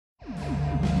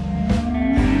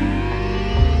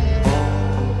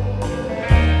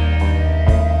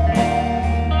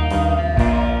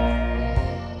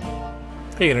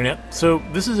Hey Internet. So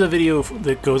this is a video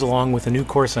that goes along with a new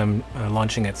course I'm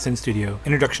launching at Sin Studio,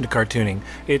 Introduction to Cartooning.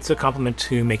 It's a complement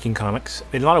to making comics.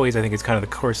 In a lot of ways I think it's kind of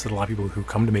the course that a lot of people who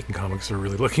come to making comics are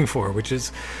really looking for, which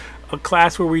is a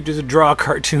class where we just draw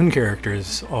cartoon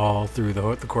characters all through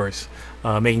the course.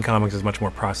 Making comics is much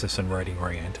more process and writing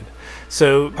oriented.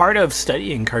 So part of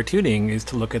studying cartooning is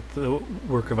to look at the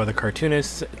work of other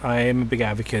cartoonists. I am a big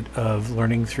advocate of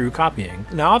learning through copying.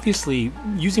 Now obviously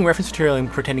using reference material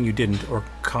and pretending you didn't, or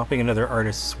copying another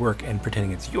artist's work and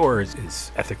pretending it's yours,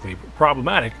 is ethically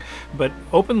problematic, but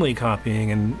openly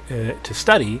copying and to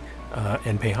study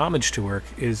and pay homage to work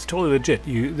is totally legit.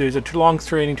 There's a long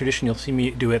training tradition you'll see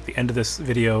me do at the end of this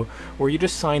video where you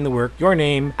just sign the work, your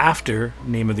name, after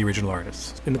name of the original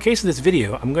artist. In the case of this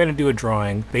video, I'm going to do a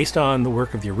drawing based on the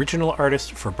work of the original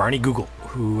artist for Barney Google,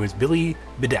 who is Billy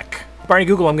BeDebeck. Barney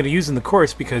Google I'm going to use in the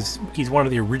course because he's one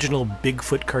of the original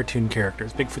Bigfoot cartoon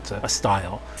characters. Bigfoot's a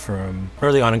style from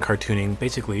early on in cartooning,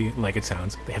 basically like it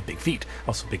sounds. They have big feet,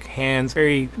 also big hands,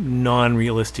 very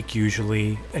non-realistic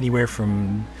usually, anywhere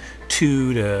from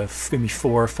 2 to maybe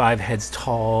 4 or 5 heads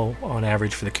tall on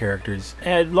average for the characters.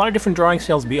 And a lot of different drawing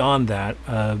styles beyond that.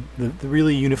 The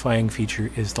really unifying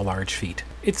feature is the large feet.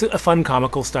 It's a fun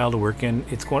comical style to work in.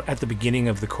 It's at the beginning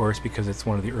of the course because it's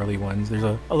one of the early ones. There's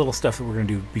a little stuff that we're going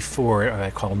to do before it I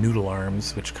call Noodle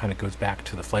arms, which kind of goes back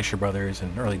to the Fleischer Brothers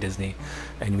and early Disney,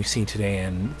 and we've seen today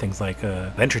in things like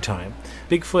Adventure Time.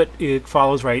 Bigfoot, it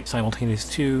follows right simultaneous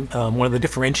too. One of the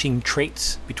differentiating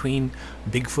traits between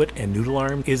Bigfoot and Noodle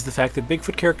arm is the fact that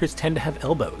Bigfoot characters tend to have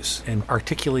elbows and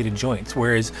articulated joints,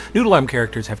 whereas Noodle arm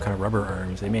characters have kind of rubber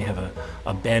arms. They may have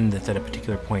a bend that's at a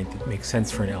particular point that makes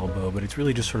sense for an elbow, but it's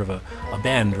really just sort of a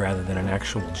bend rather than an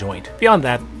actual joint. Beyond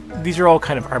that, these are all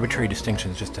kind of arbitrary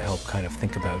distinctions just to help kind of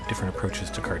think about different approaches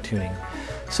to cartooning.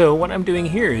 So what I'm doing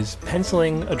here is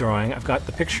penciling a drawing. I've got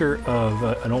the picture of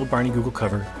an old Barney Google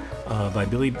cover by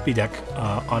Billy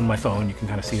BeDebeck on my phone. You can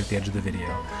kind of see it at the edge of the video.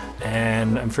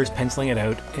 And I'm first penciling it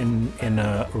out in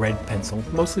a red pencil,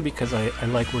 mostly because I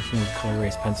like working with color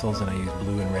erase pencils and I use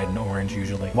blue and red and orange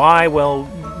usually. Why? Well,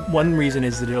 one reason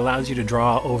is that it allows you to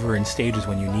draw over in stages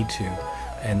when you need to.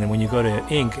 And then when you go to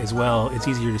ink as well, it's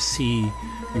easier to see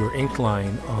your ink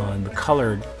line on the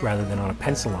colored rather than on a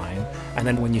pencil line. And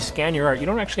then when you scan your art, you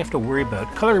don't actually have to worry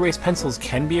about color erase pencils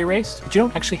can be erased, but you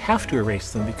don't actually have to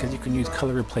erase them because you can use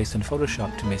color replace in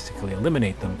Photoshop to basically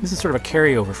eliminate them. This is sort of a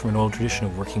carryover from an old tradition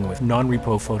of working with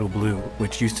non-repo photo blue,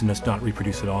 which used to not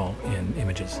reproduce at all in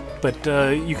images. But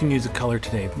you can use a color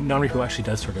today. Non-repo actually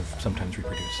does sort of sometimes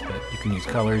reproduce, but you can use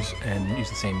colors and use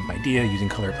the same idea using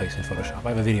color replace in Photoshop. I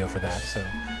have a video for that, so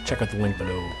check out the link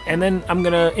below. And then I'm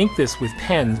gonna ink this with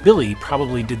pens. Billy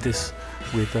probably did this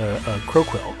with a crow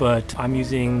quill, but I'm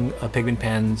using pigment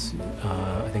pens.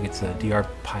 I think it's a DR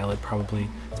Pilot probably.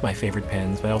 It's my favorite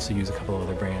pens, but I also use a couple of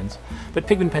other brands. But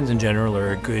pigment pens in general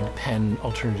are a good pen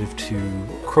alternative to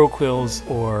crow quills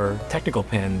or technical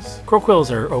pens. Crow quills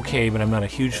are okay, but I'm not a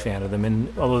huge fan of them,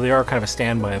 and although they are kind of a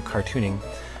standby of cartooning.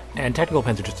 And technical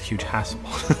pens are just a huge hassle,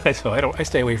 so I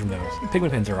stay away from those.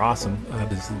 Pigment pens are awesome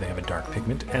because they have a dark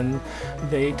pigment, and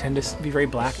they tend to be very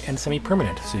black and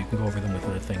semi-permanent, so you can go over them with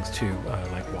other things too,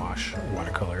 like wash,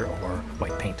 watercolor, or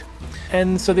white paint.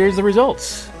 And so there's the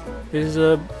results. This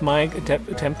is my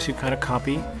attempt to kind of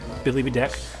copy Billy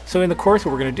BeDebeck. So in the course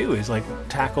what we're going to do is like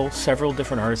tackle several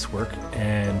different artists' work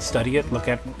and study it, look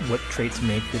at what traits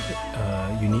make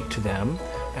it unique to them,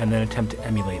 and then attempt to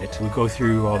emulate it. We go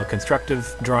through all the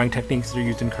constructive drawing techniques that are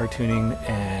used in cartooning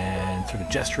and sort of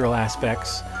gestural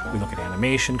aspects. We look at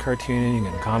animation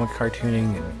cartooning and comic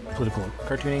cartooning and political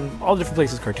cartooning, all the different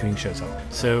places cartooning shows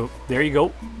up. So there you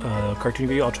go, cartooning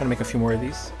video. I'll try to make a few more of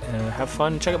these. Have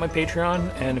fun, check out my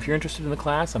Patreon, and if you're interested in the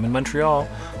class, I'm in Montreal,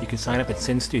 you can sign up at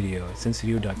Sin Studio at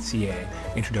sinstudio.ca,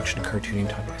 Introduction to Cartooning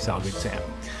taught by Salvage Sam.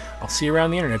 I'll see you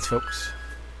around the internets, folks.